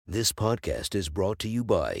This podcast is brought to you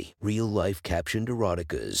by Real Life Captioned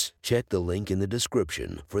Eroticas. Check the link in the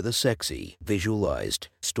description for the sexy, visualized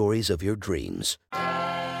stories of your dreams.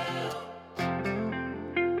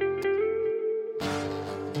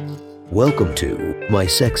 Welcome to My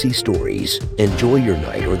Sexy Stories. Enjoy your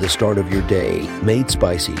night or the start of your day, made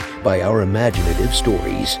spicy by our imaginative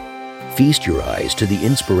stories. Feast your eyes to the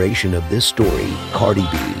inspiration of this story, Cardi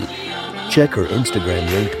B. Check her Instagram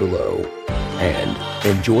linked below. And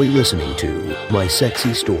enjoy listening to My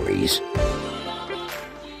Sexy Stories.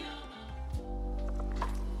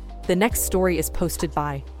 The next story is posted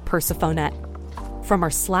by Persephonet. From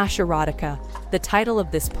our /erotica, the title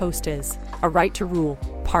of this post is A Right to Rule,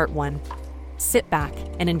 Part 1. Sit back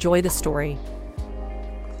and enjoy the story.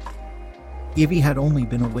 Evie had only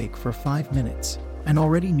been awake for 5 minutes and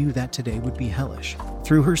already knew that today would be hellish.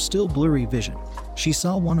 Through her still blurry vision, she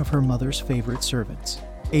saw one of her mother's favorite servants,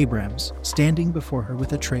 Abrams, standing before her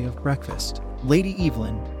with a tray of breakfast. "Lady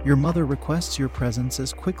Evelyn, your mother requests your presence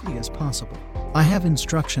as quickly as possible. I have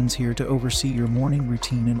instructions here to oversee your morning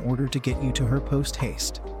routine in order to get you to her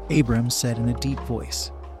post-haste," Abrams said in a deep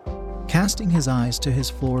voice. Casting his eyes to his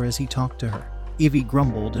floor as he talked to her, Evie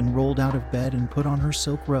grumbled and rolled out of bed and put on her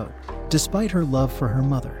silk robe. Despite her love for her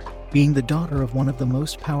mother, being the daughter of one of the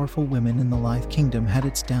most powerful women in the Lithe Kingdom had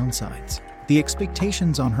its downsides. The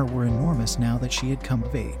expectations on her were enormous now that she had come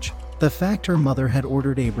of age. The fact her mother had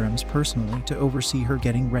ordered Abrams personally to oversee her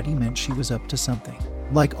getting ready meant she was up to something.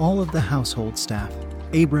 Like all of the household staff,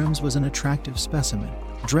 Abrams was an attractive specimen,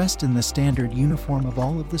 dressed in the standard uniform of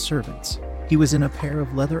all of the servants. He was in a pair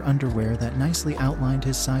of leather underwear that nicely outlined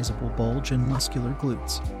his sizable bulge and muscular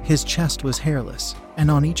glutes. His chest was hairless,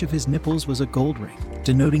 and on each of his nipples was a gold ring,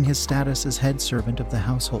 denoting his status as head servant of the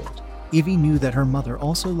household. Evie knew that her mother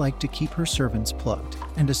also liked to keep her servants plugged,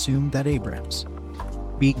 and assumed that Abrams,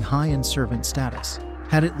 being high in servant status,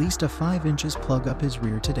 had at least a 5 inches plug up his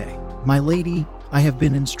rear today. "My lady, I have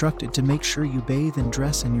been instructed to make sure you bathe and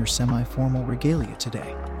dress in your semi-formal regalia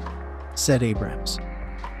today," said Abrams,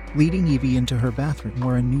 leading Evie into her bathroom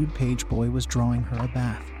where a nude page boy was drawing her a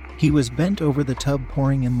bath. He was bent over the tub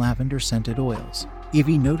pouring in lavender-scented oils.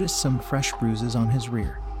 Evie noticed some fresh bruises on his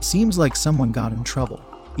rear. "Seems like someone got in trouble,"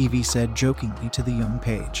 Evie said jokingly to the young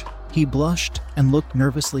page. He blushed and looked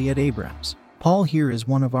nervously at Abrams. "Paul here is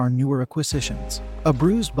one of our newer acquisitions. A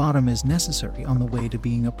bruised bottom is necessary on the way to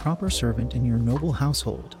being a proper servant in your noble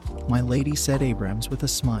household," my lady, said Abrams with a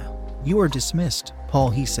smile. "You are dismissed,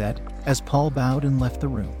 Paul," he said, as Paul bowed and left the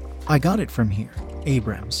room. "I got it from here,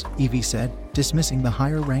 Abrams," Evie said, dismissing the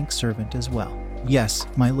higher-ranked servant as well. "Yes,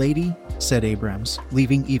 my lady," said Abrams,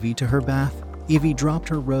 leaving Evie to her bath. Evie dropped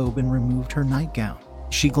her robe and removed her nightgown.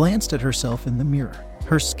 She glanced at herself in the mirror.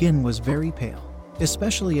 Her skin was very pale,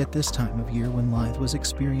 especially at this time of year when Lithe was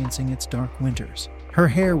experiencing its dark winters. Her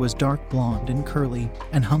hair was dark blonde and curly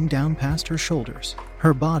and hung down past her shoulders.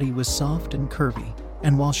 Her body was soft and curvy,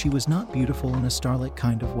 and while she was not beautiful in a starlet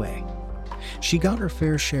kind of way, she got her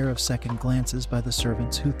fair share of second glances by the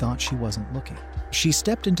servants who thought she wasn't looking. She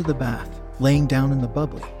stepped into the bath, laying down in the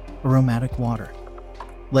bubbly, aromatic water,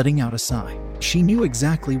 letting out a sigh. She knew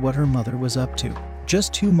exactly what her mother was up to.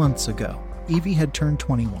 Just 2 months ago, Evie had turned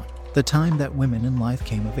 21, the time that women in Lithe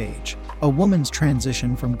came of age. A woman's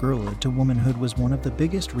transition from girlhood to womanhood was one of the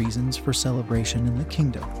biggest reasons for celebration in the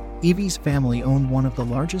kingdom. Evie's family owned one of the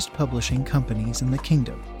largest publishing companies in the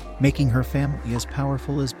kingdom, making her family as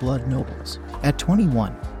powerful as blood nobles. At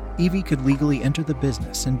 21, Evie could legally enter the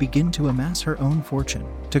business and begin to amass her own fortune,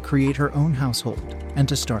 to create her own household, and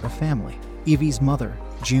to start a family. Evie's mother,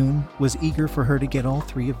 June, was eager for her to get all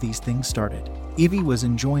 3 of these things started. Evie was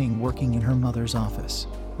enjoying working in her mother's office,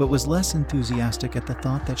 but was less enthusiastic at the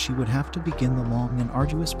thought that she would have to begin the long and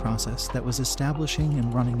arduous process that was establishing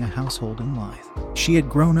and running a household in Lithe. She had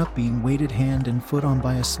grown up being waited hand and foot on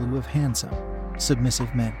by a slew of handsome,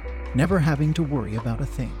 submissive men, never having to worry about a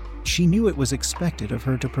thing. She knew it was expected of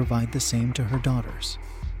her to provide the same to her daughters.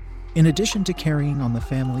 In addition to carrying on the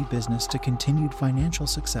family business to continued financial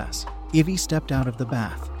success, Evie stepped out of the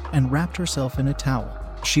bath and wrapped herself in a towel.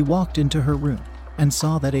 She walked into her room and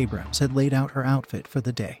saw that Abrams had laid out her outfit for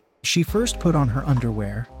the day. She first put on her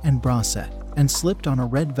underwear and bra set and slipped on a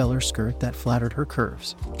red velour skirt that flattered her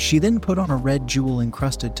curves. She then put on a red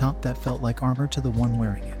jewel-encrusted top that felt like armor to the one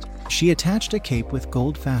wearing it. She attached a cape with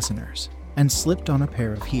gold fasteners and slipped on a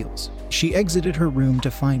pair of heels. She exited her room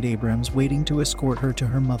to find Abrams waiting to escort her to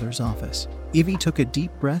her mother's office. Evie took a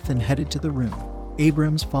deep breath and headed to the room,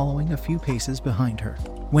 Abrams following a few paces behind her.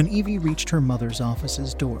 When Evie reached her mother's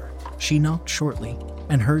office's door, she knocked shortly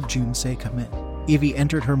and heard June say, "Come in." Evie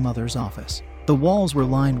entered her mother's office. The walls were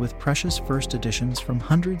lined with precious first editions from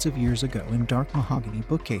hundreds of years ago in dark mahogany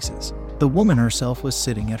bookcases. The woman herself was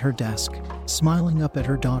sitting at her desk, smiling up at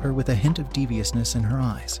her daughter with a hint of deviousness in her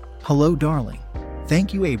eyes. "Hello, darling."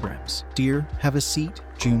 "Thank you, Abrams. Dear, have a seat,"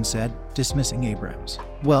 June said, dismissing Abrams.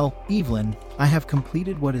 "Well, Evelyn, I have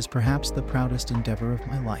completed what is perhaps the proudest endeavor of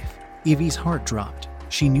my life." Evie's heart dropped.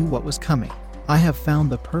 She knew what was coming. "I have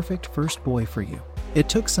found the perfect first boy for you. It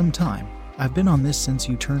took some time. I've been on this since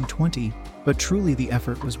you turned 20, but truly the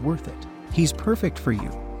effort was worth it. He's perfect for you,"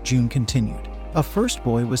 June continued. A first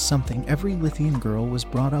boy was something every Lithian girl was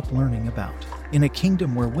brought up learning about, in a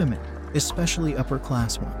kingdom where women, especially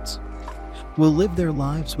upper-class ones, will live their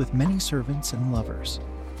lives with many servants and lovers.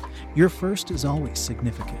 Your first is always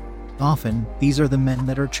significant. Often, these are the men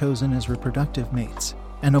that are chosen as reproductive mates,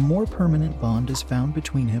 and a more permanent bond is found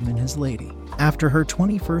between him and his lady. After her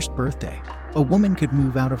 21st birthday, a woman could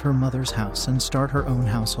move out of her mother's house and start her own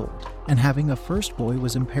household, and having a first boy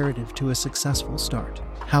was imperative to a successful start.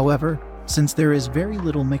 However, since there is very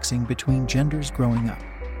little mixing between genders growing up,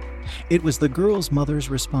 it was the girl's mother's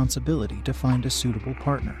responsibility to find a suitable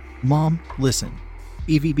partner. "Mom, listen,"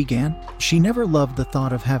 Evie began. She never loved the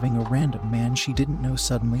thought of having a random man she didn't know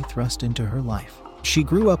suddenly thrust into her life. She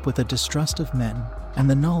grew up with a distrust of men, and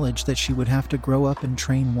the knowledge that she would have to grow up and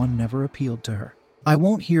train one never appealed to her. "I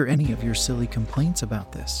won't hear any of your silly complaints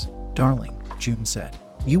about this, darling," June said.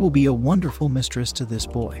 "You will be a wonderful mistress to this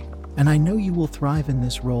boy, and I know you will thrive in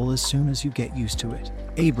this role as soon as you get used to it."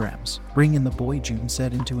 "Abrams, bring in the boy," June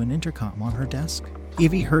said into an intercom on her desk.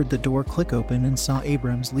 Evie heard the door click open and saw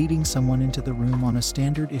Abrams leading someone into the room on a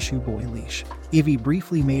standard-issue boy leash. Evie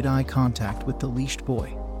briefly made eye contact with the leashed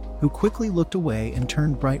boy, who quickly looked away and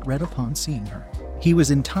turned bright red upon seeing her. He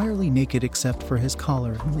was entirely naked except for his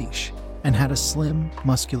collar and leash, and had a slim,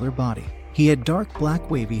 muscular body. He had dark black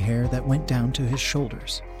wavy hair that went down to his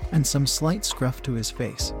shoulders, and some slight scruff to his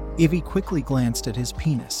face. Evie quickly glanced at his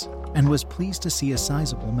penis, and was pleased to see a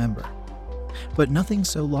sizable member, but nothing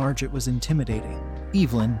so large it was intimidating.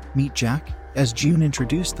 "Evelyn, meet Jack," as June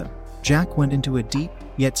introduced them. Jack went into a deep,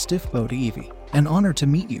 yet stiff bow to Evie. "An honor to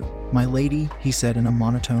meet you, my lady," he said in a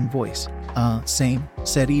monotone voice. Same,"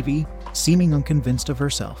 said Evie, seeming unconvinced of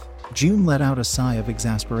herself. June let out a sigh of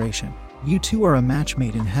exasperation. "You two are a match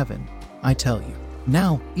made in heaven, I tell you.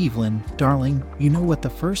 Now, Evelyn, darling, you know what the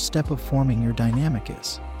first step of forming your dynamic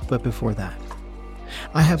is. But before that,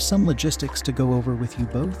 I have some logistics to go over with you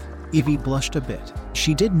both." Evie blushed a bit.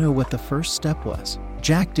 She did know what the first step was.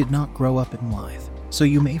 Jack did not grow up in Lythe, so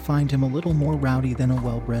you may find him a little more rowdy than a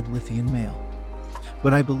well-bred Lithian male.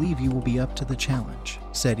 "But I believe you will be up to the challenge,"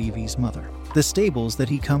 said Evie's mother. "The stables that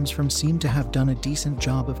he comes from seem to have done a decent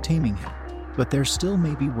job of taming him, but there still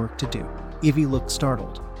may be work to do." Evie looked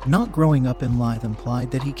startled. Not growing up in Lythe implied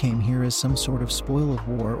that he came here as some sort of spoil of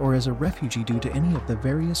war or as a refugee due to any of the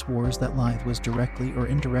various wars that Lythe was directly or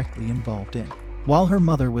indirectly involved in. While her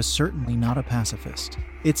mother was certainly not a pacifist,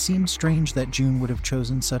 it seemed strange that June would have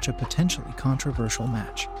chosen such a potentially controversial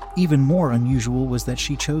match. Even more unusual was that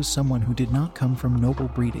she chose someone who did not come from noble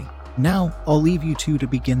breeding. "Now, I'll leave you two to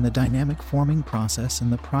begin the dynamic forming process in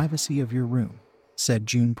the privacy of your room," said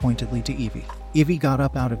June pointedly to Evie. Evie got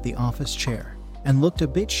up out of the office chair and looked a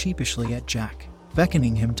bit sheepishly at Jack,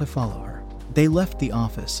 beckoning him to follow her. They left the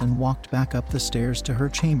office and walked back up the stairs to her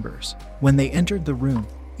chambers. When they entered the room,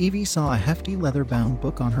 Evie saw a hefty leather-bound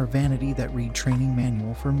book on her vanity that read Training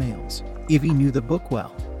Manual for Males. Evie knew the book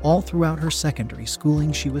well. All throughout her secondary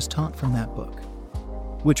schooling she was taught from that book,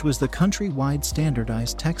 which was the country-wide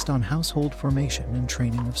standardized text on household formation and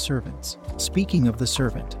training of servants. Speaking of the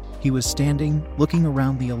servant, he was standing, looking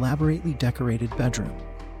around the elaborately decorated bedroom,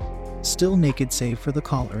 still naked save for the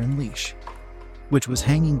collar and leash, which was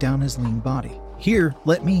hanging down his lean body. "Here,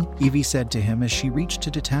 let me," Evie said to him as she reached to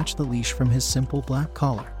detach the leash from his simple black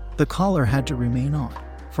collar. The collar had to remain on,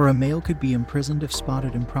 for a male could be imprisoned if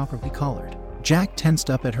spotted improperly collared. Jack tensed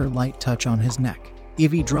up at her light touch on his neck.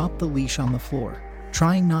 Evie dropped the leash on the floor,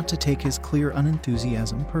 trying not to take his clear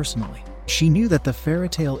unenthusiasm personally. She knew that the fairy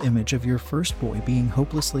tale image of your first boy being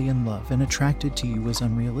hopelessly in love and attracted to you was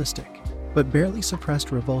unrealistic, but barely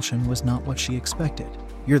suppressed revulsion was not what she expected.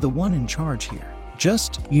 "You're the one in charge here.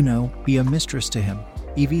 Just, be a mistress to him,"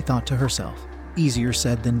 Evie thought to herself. Easier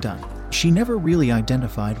said than done. She never really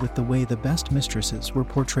identified with the way the best mistresses were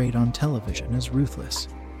portrayed on television as ruthless,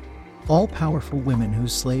 all-powerful women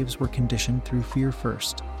whose slaves were conditioned through fear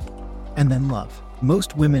first, and then love.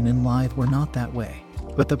 Most women in Lythe were not that way,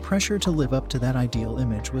 but the pressure to live up to that ideal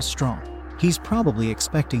image was strong. He's probably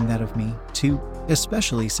expecting that of me, too,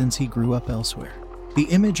 especially since he grew up elsewhere. The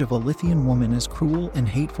image of a Lithian woman as cruel and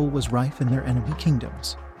hateful was rife in their enemy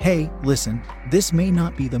kingdoms. Hey, listen, this may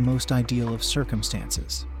not be the most ideal of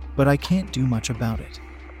circumstances, but I can't do much about it,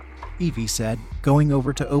 Evie said, going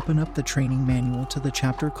over to open up the training manual to the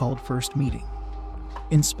chapter called First Meeting.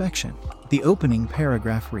 Inspection. The opening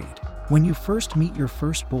paragraph read, "When you first meet your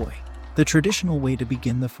first boy, the traditional way to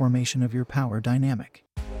begin the formation of your power dynamic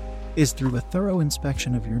is through a thorough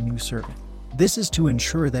inspection of your new servant. This is to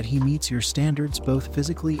ensure that he meets your standards both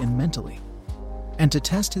physically and mentally, and to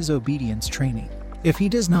test his obedience training. If he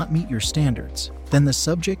does not meet your standards, then the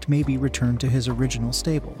subject may be returned to his original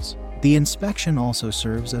stables. The inspection also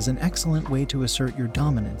serves as an excellent way to assert your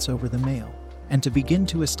dominance over the male, and to begin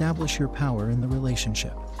to establish your power in the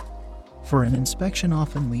relationship. For an inspection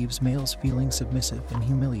often leaves males feeling submissive and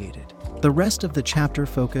humiliated." The rest of the chapter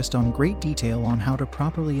focused on great detail on how to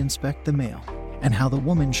properly inspect the male, and how the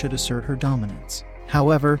woman should assert her dominance.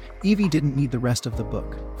 However, Evie didn't need the rest of the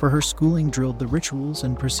book, for her schooling drilled the rituals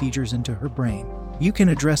and procedures into her brain. "You can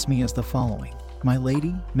address me as the following: my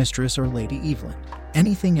lady, mistress, or Lady Evelyn.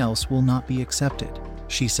 Anything else will not be accepted,"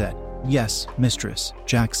 she said. "Yes, mistress,"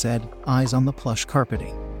 Jack said, eyes on the plush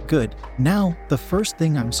carpeting. "Good. Now, the first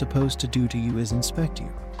thing I'm supposed to do to you is inspect you,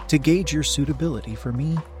 to gauge your suitability for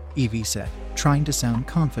me," Evie said, trying to sound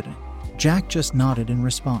confident. Jack just nodded in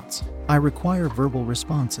response. "I require verbal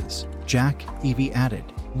responses, Jack," Evie added.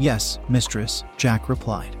 "Yes, mistress," Jack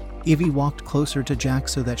replied. Evie walked closer to Jack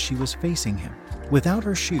so that she was facing him. Without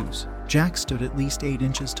her shoes, Jack stood at least 8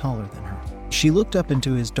 inches taller than her. She looked up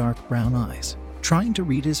into his dark brown eyes, trying to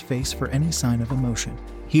read his face for any sign of emotion.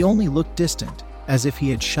 He only looked distant, as if he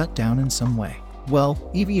had shut down in some way. Well,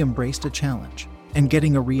 Evie embraced a challenge, and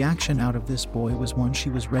getting a reaction out of this boy was one she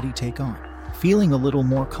was ready to take on. Feeling a little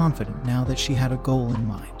more confident now that she had a goal in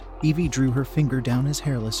mind, Evie drew her finger down his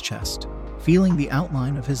hairless chest, feeling the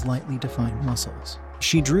outline of his lightly defined muscles.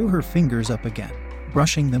 She drew her fingers up again,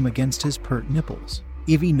 brushing them against his pert nipples.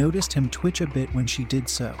 Evie noticed him twitch a bit when she did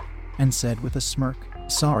so, and said with a smirk,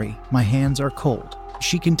 "Sorry, my hands are cold."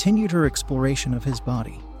 She continued her exploration of his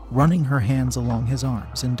body, running her hands along his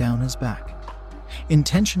arms and down his back,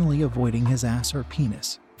 intentionally avoiding his ass or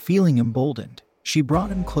penis. Feeling emboldened, she brought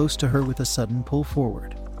him close to her with a sudden pull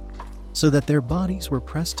forward, so that their bodies were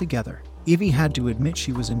pressed together. Evie had to admit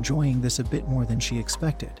she was enjoying this a bit more than she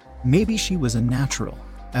expected. Maybe she was a natural,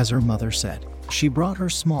 as her mother said. She brought her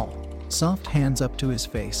small, soft hands up to his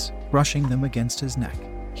face, brushing them against his neck.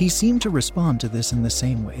 He seemed to respond to this in the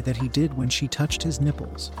same way that he did when she touched his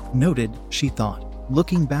nipples. Noted, she thought,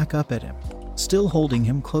 looking back up at him, still holding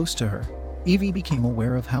him close to her. Evie became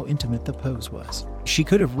aware of how intimate the pose was. She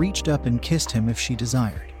could have reached up and kissed him if she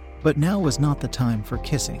desired, but now was not the time for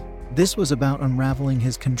kissing. This was about unraveling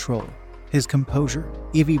his control, his composure.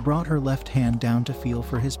 Evie brought her left hand down to feel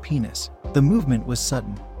for his penis. The movement was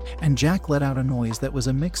sudden, and Jack let out a noise that was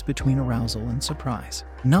a mix between arousal and surprise.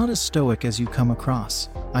 "Not as stoic as you come across,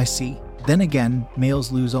 I see. Then again,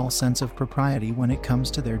 males lose all sense of propriety when it comes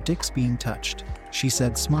to their dicks being touched," she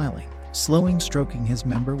said, smiling, stroking his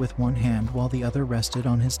member with one hand while the other rested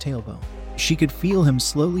on his tailbone. She could feel him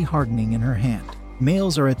slowly hardening in her hand.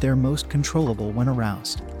 Males are at their most controllable when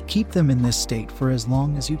aroused. Keep them in this state for as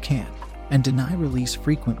long as you can, and deny release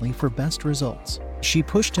frequently for best results. She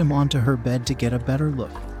pushed him onto her bed to get a better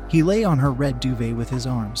look. He lay on her red duvet with his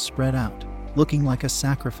arms spread out, looking like a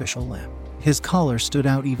sacrificial lamb. His collar stood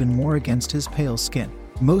out even more against his pale skin.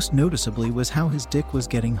 Most noticeably was how his dick was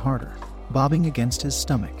getting harder, bobbing against his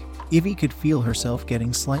stomach. Evie could feel herself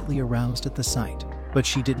getting slightly aroused at the sight, but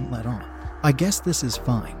she didn't let on. "I guess this is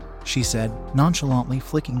fine," she said, nonchalantly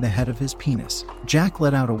flicking the head of his penis. Jack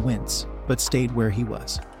let out a wince, but stayed where he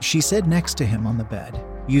was. She sat next to him on the bed,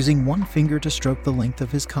 using one finger to stroke the length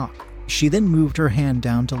of his cock. She then moved her hand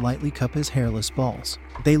down to lightly cup his hairless balls.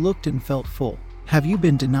 They looked and felt full. "Have you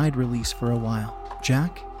been denied release for a while,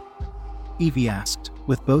 Jack?" Evie asked,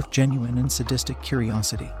 with both genuine and sadistic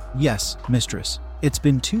curiosity. "Yes, mistress. It's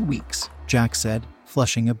been 2 weeks, Jack said,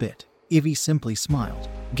 flushing a bit. Evie simply smiled.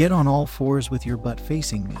 "Get on all fours with your butt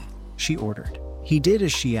facing me," she ordered. He did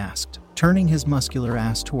as she asked, turning his muscular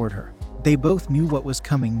ass toward her. They both knew what was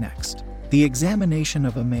coming next. The examination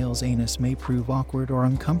of a male's anus may prove awkward or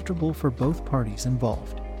uncomfortable for both parties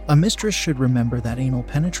involved. A mistress should remember that anal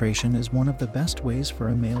penetration is one of the best ways for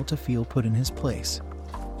a male to feel put in his place,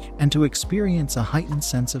 and to experience a heightened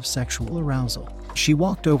sense of sexual arousal. She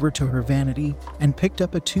walked over to her vanity and picked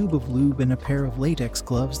up a tube of lube and a pair of latex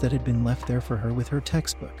gloves that had been left there for her with her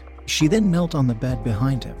textbook. She then knelt on the bed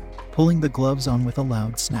behind him, pulling the gloves on with a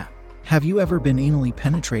loud snap. "Have you ever been anally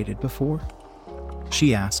penetrated before?"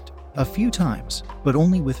 she asked. "A few times, but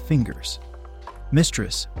only with fingers,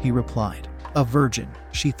 mistress," he replied. A virgin,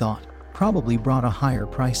 she thought, probably brought a higher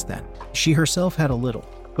price then. She herself had a little,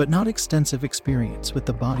 but not extensive experience with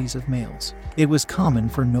the bodies of males. It was common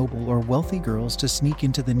for noble or wealthy girls to sneak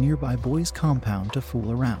into the nearby boys' compound to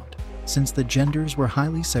fool around, since the genders were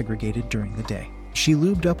highly segregated during the day. She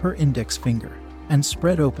lubed up her index finger and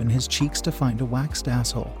spread open his cheeks to find a waxed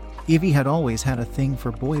asshole. Evie had always had a thing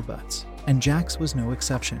for boy butts, and Jack's was no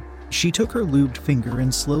exception. She took her lubed finger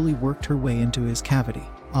and slowly worked her way into his cavity.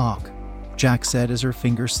 "Augh," Jack said as her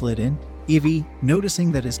finger slid in. Evie,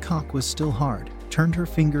 noticing that his cock was still hard, turned her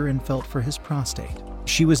finger and felt for his prostate.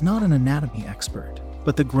 She was not an anatomy expert,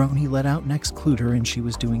 but the groan he let out next clued her in she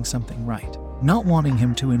was doing something right. Not wanting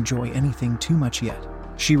him to enjoy anything too much yet,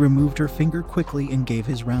 she removed her finger quickly and gave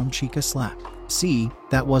his round cheek a slap. "See,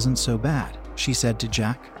 that wasn't so bad," she said to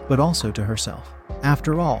Jack, but also to herself.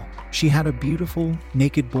 After all, she had a beautiful,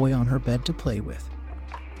 naked boy on her bed to play with.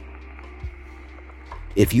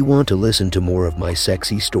 If you want to listen to more of my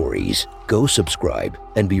sexy stories, go subscribe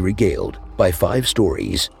and be regaled by 5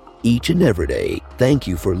 stories each and every day. Thank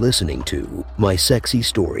you for listening to My Sexy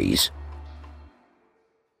Stories.